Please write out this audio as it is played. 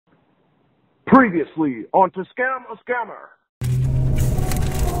Previously on To Scam a Scammer.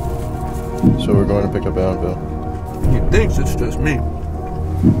 So we're going to pick up Anvil. He thinks it's just me.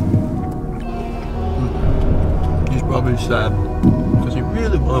 He's probably sad because he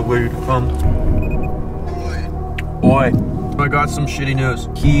really wanted Wiggy to come. Boy, I got some shitty news.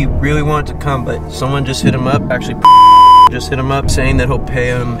 He really wanted to come, but someone just hit him up. Actually, just hit him up saying that he'll pay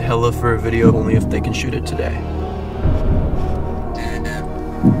him hella for a video only if they can shoot it today.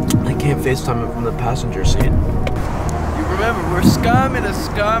 I can't FaceTime him from the passenger seat. You remember, we're scamming a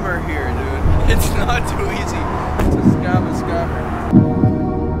scammer here, dude. It's not too easy to scam a scammer.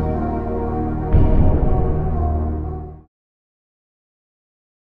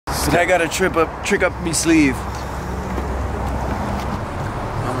 I got a trick up me sleeve.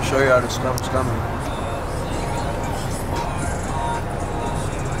 I'm gonna show you how to scam a scammer.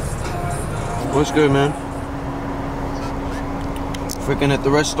 What's good, man? Freaking at the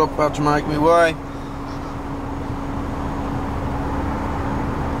rest stop about to make me why.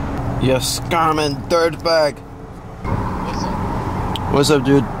 You scamming dirtbag. What's up,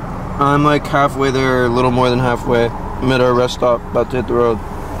 dude? I'm like halfway there, a little more than halfway. I'm at our rest stop, about to hit the road.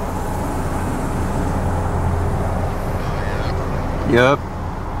 Yep.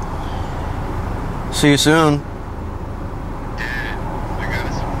 See you soon.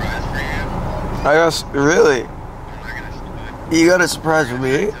 Really? You got a surprise for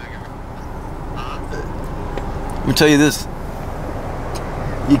me? Let me tell you this.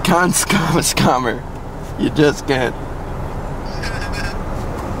 You can't scam a scammer. You just can't.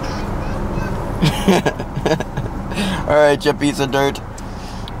 Alright, you piece of dirt.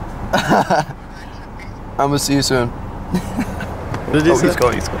 I'm gonna see you soon. What did he say? He's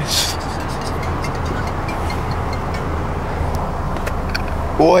going.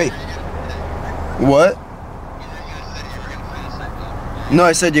 Boy. What? No,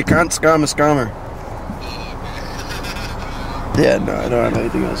 I said you can't scam a scammer. Yeah, no, I don't have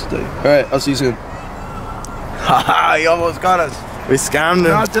anything else to tell you. Alright, I'll see you soon. Haha, he almost got us. We scammed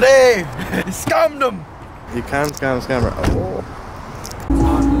him. Not today! He scammed him! You can't scam a scammer. Oh.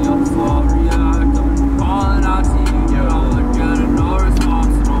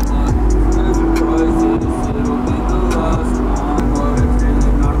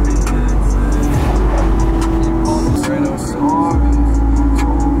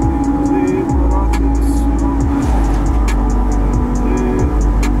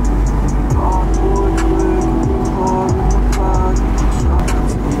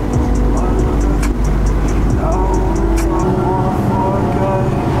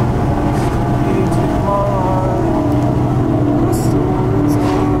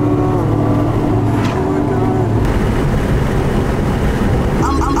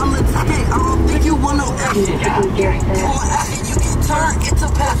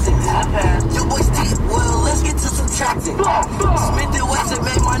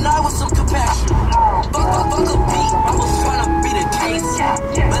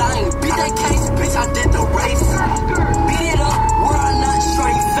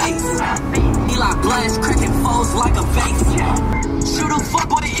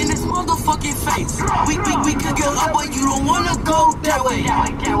 We could go up, but you don't wanna go that way.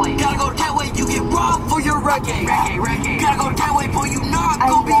 Gotta go that way, you get robbed for your reggae. Gotta go that way, boy, you not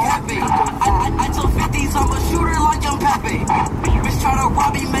gonna be happy. I told 50s I'm a shooter like I'm Pepe. Bitch try to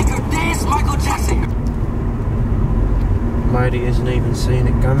rob me, make her dance, Michael Jackson. Mighty isn't even seeing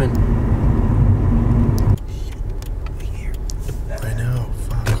it coming. I know.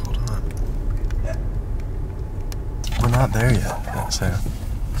 Fuck, hold on. We're not there yet. So.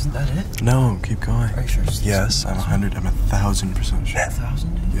 Isn't that it? No, keep going. Are you sure? Yes, I'm 1,000% sure.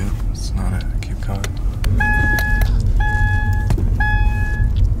 1,000? Yep, it's not it. Keep going.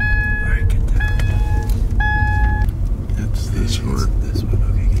 Alright, get down. It's this one. This one.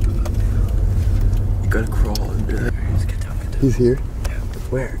 Okay, get the fuck down. You gotta crawl under there. Just get down, get down. He's here. Yeah.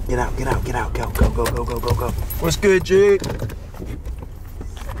 Where? Get out. Go. What's good, Jake?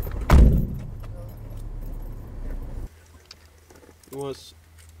 Who wants...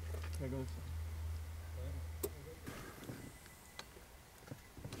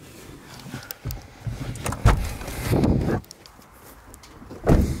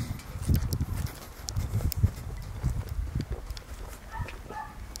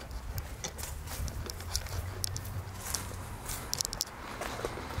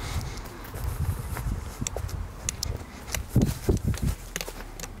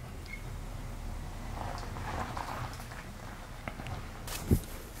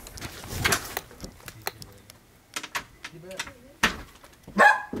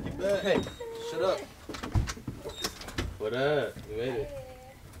 Hey, shut up. What up? You made it.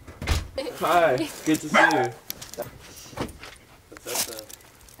 Hi, good to see you. What's up,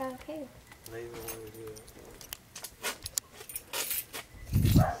 though? Okay. Amazing way to do it.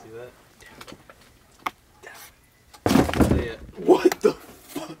 See that? Yeah. What the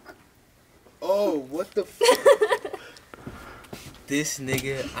fuck? Oh, what the fuck? This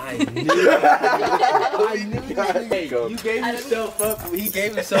nigga, I knew. I knew. Hey, you gave yourself up. He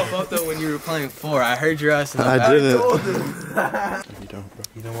gave himself up though when you were playing 4. I heard your ass in the back. I didn't. You don't, bro.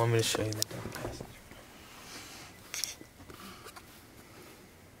 You don't want me to show you the dumb passenger.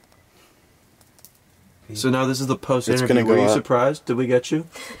 So now this is the post interview. Were you surprised? Did we get you?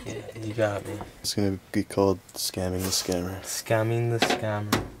 Yeah, you got me. It's gonna be called Scamming the Scammer. Scamming the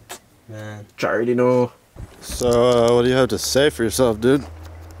Scammer. Man. I already know. So, what do you have to say for yourself, dude? No,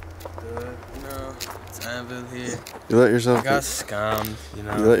 it's Anvil here. You let yourself I got scammed, you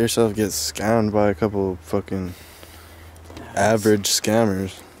know. You let yourself get scammed by a couple fucking average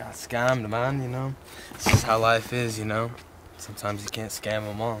scammers. Got scammed, man, you know. It's just how life is, you know. Sometimes you can't scam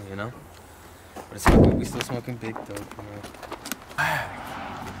them all, you know. But it's okay, we still smoking big dope, you know.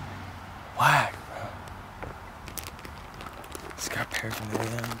 Whack, bro. Just got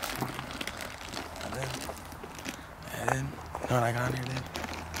paraphernalia. And then, you know what I got in here, dude?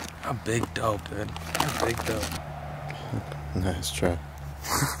 I'm big dope, dude. I'm big dope. Nice try.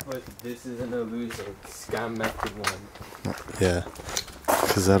 But this is an illusion. Scam method 1. Yeah.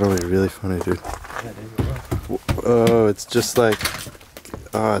 Cause that'll be really funny, dude. Yeah, dude. Oh, it's just like...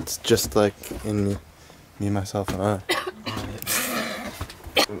 Oh, it's just like in Me, Myself, and I.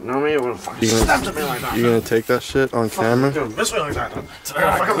 No, me, it would fucking snap to me like that. You gonna take that shit on camera? Dude, miss me like that, dude.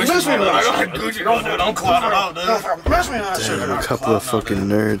 Miss me like that. Don't cloud it out, dude. Miss me like that shit. Damn, a couple of fucking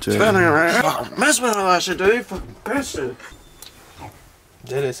nerds, Fucking miss me like that shit, dude. You fucking bastard.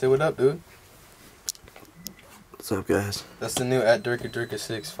 Did say what up, dude? What's up, guys? That's the new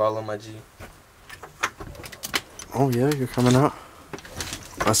 @Durka6. Follow my G. Oh yeah, you're coming out?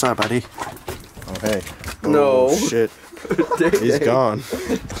 What's up, buddy? Oh hey. No. Oh, shit. He's gone.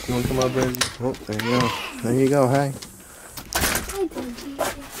 You wanna come up, baby? Oh, there you go. There you go, hey. Hi, Benji.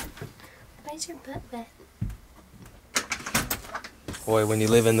 Why's your butt wet? Boy, when you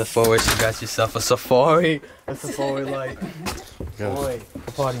live in the forest, you got yourself a safari. A safari light. Boy,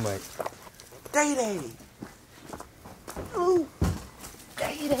 a party mic. Day-Day. Ooh.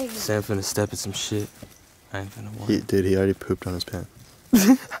 Day-Day. Sam finna step in some shit. I ain't finna want. He already pooped on his pants.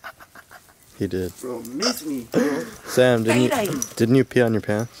 He did. Bro, miss me, bro. Sam, didn't you pee on your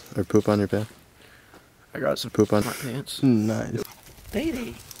pants? Or poop on your pants? I got some Poop on my pants. Nice.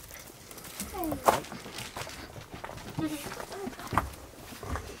 Day-Day.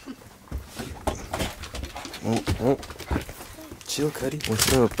 Oh. Chill, Cuddy.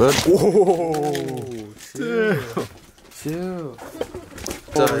 What's up, bud? Whoa! Chill. Chill.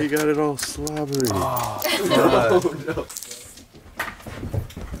 Oh, he got it all slobbery. Oh, no.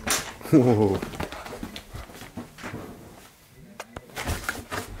 Whoa.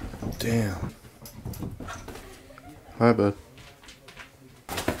 Damn. Hi, bud.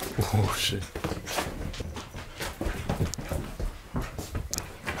 Oh, shit.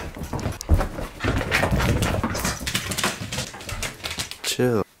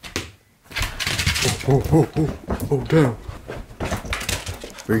 Chill. Oh, damn.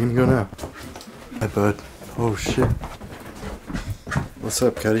 Where are you gonna go now? Hi, bud. Oh, shit. What's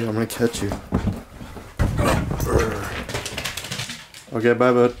up, Cuddy? I'm gonna catch you. Okay,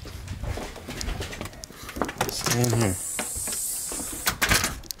 bye, bud. Stay in here.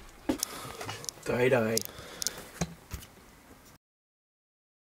 Day-Day.